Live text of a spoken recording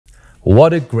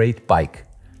What a great bike.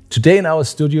 Today in our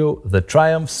studio, the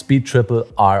Triumph Speed Triple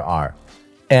RR.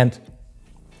 And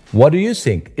what do you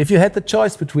think? If you had the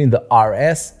choice between the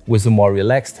RS with a more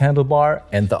relaxed handlebar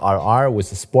and the RR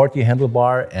with a sporty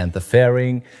handlebar and the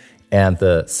fairing and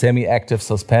the semi-active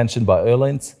suspension by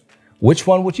Öhlins, which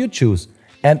one would you choose?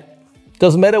 And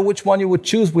doesn't matter which one you would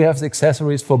choose, we have the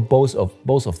accessories for both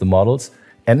of the models.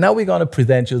 And now we're going to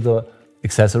present you the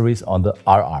accessories on the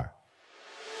RR.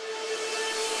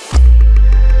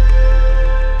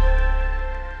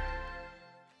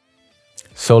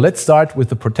 So let's start with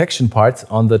the protection parts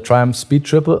on the Triumph Speed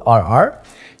Triple RR.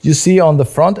 You see on the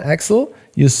front axle,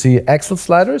 you see axle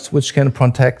sliders, which can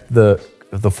protect the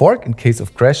fork in case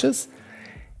of crashes.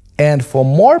 And for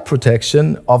more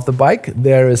protection of the bike,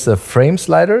 there is a frame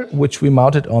slider, which we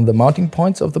mounted on the mounting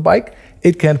points of the bike.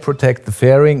 It can protect the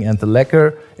fairing and the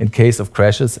lacquer in case of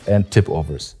crashes and tip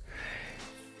overs.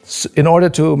 So in order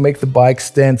to make the bike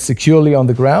stand securely on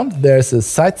the ground, there's a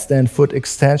side stand foot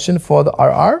extension for the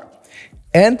RR.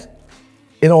 And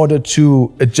in order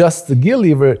to adjust the gear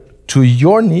lever to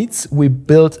your needs, we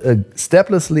built a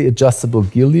steplessly adjustable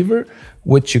gear lever,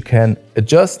 which you can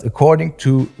adjust according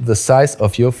to the size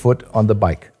of your foot on the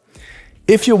bike.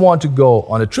 If you want to go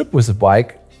on a trip with a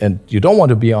bike and you don't want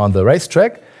to be on the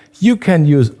racetrack, you can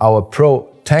use our Pro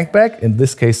tank bag, in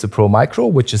this case the Pro Micro,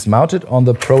 which is mounted on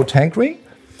the Pro tank ring,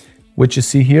 which you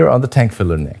see here on the tank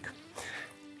filler neck.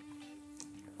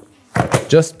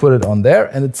 Just put it on there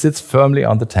and it sits firmly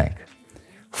on the tank.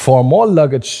 For more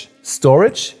luggage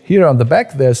storage, here on the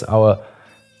back there's our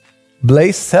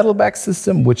Blaze saddlebag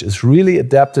system, which is really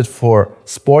adapted for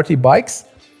sporty bikes.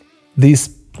 These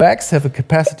bags have a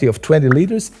capacity of 20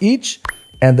 liters each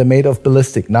and they're made of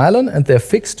ballistic nylon and they're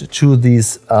fixed to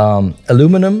these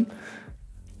aluminum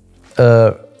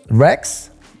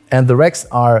racks. And the racks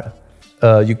are,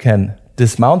 you can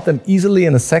dismount them easily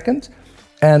in a second.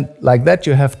 And like that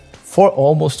you have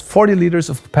almost 40 liters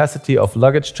of capacity of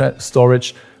luggage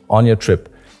storage on your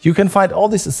trip. You can find all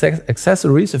these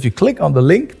accessories if you click on the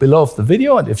link below of the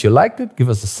video, and if you liked it, give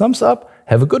us a thumbs up.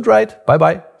 Have a good ride. Bye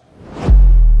bye.